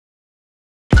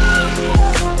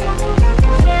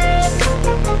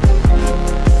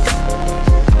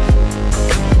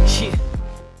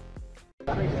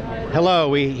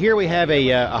Hello, here we have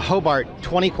a Hobart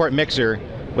 20-quart mixer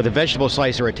with a vegetable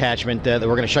slicer attachment that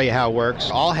we're going to show you how it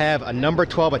works. All have a number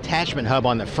 12 attachment hub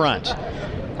on the front.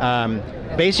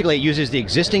 Basically, it uses the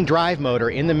existing drive motor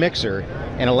in the mixer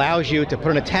and allows you to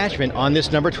put an attachment on this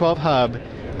number 12 hub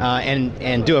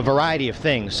and do a variety of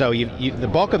things. So the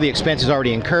bulk of the expense is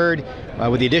already incurred.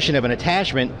 With the addition of an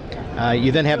attachment,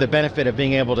 you then have the benefit of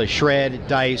being able to shred,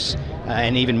 dice,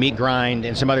 and even meat grind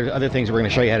and some other things that we're going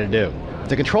to show you how to do.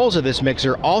 The controls of this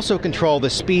mixer also control the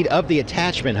speed of the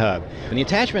attachment hub. And the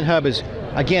attachment hub is,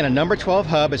 again, a number 12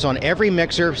 hub. It's on every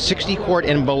mixer 60 quart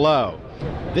and below.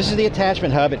 This is the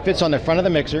attachment hub. It fits on the front of the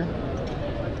mixer.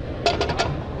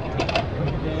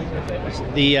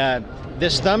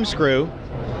 This thumb screw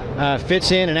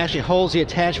fits in and actually holds the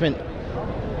attachment,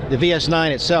 the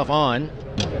VS9 itself, on.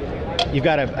 You've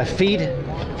got a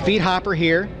feed hopper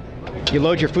here. You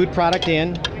load your food product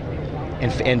in,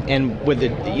 and with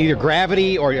either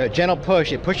gravity or a gentle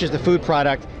push, it pushes the food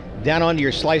product down onto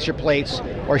your slicer plates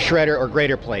or shredder or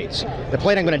grater plates. The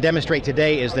plate I'm going to demonstrate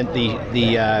today is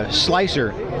the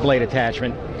slicer blade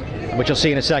attachment, which you'll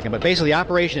see in a second. But basically the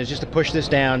operation is just to push this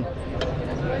down.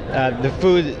 The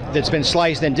food that's been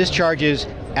sliced then discharges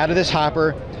out of this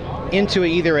hopper into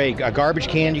either a garbage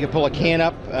can. You can pull a can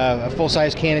up, a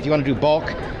full-size can if you want to do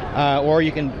bulk, or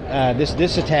you can,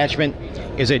 this attachment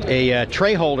is a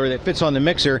tray holder that fits on the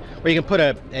mixer where you can put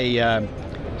a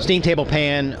steam table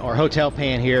pan or hotel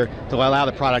pan here to allow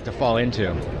the product to fall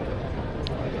into.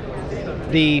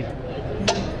 The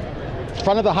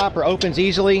front of the hopper opens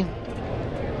easily.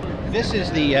 This is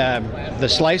the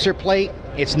slicer plate.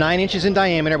 It's 9 inches in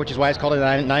diameter, which is why it's called a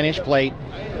 9-inch plate.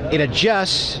 It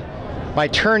adjusts by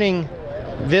turning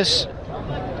this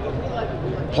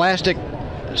plastic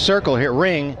circle here,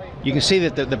 ring. You can see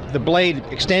that the blade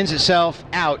extends itself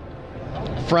out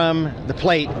from the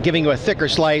plate, giving you a thicker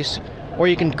slice, or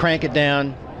you can crank it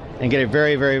down and get a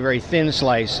very, very, very thin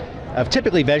slice of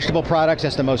typically vegetable products.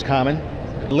 That's the most common.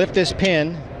 Lift this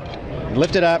pin,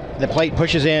 lift it up, the plate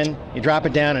pushes in, you drop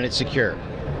it down, and it's secure.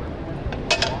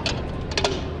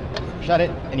 Shut it,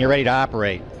 and you're ready to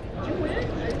operate.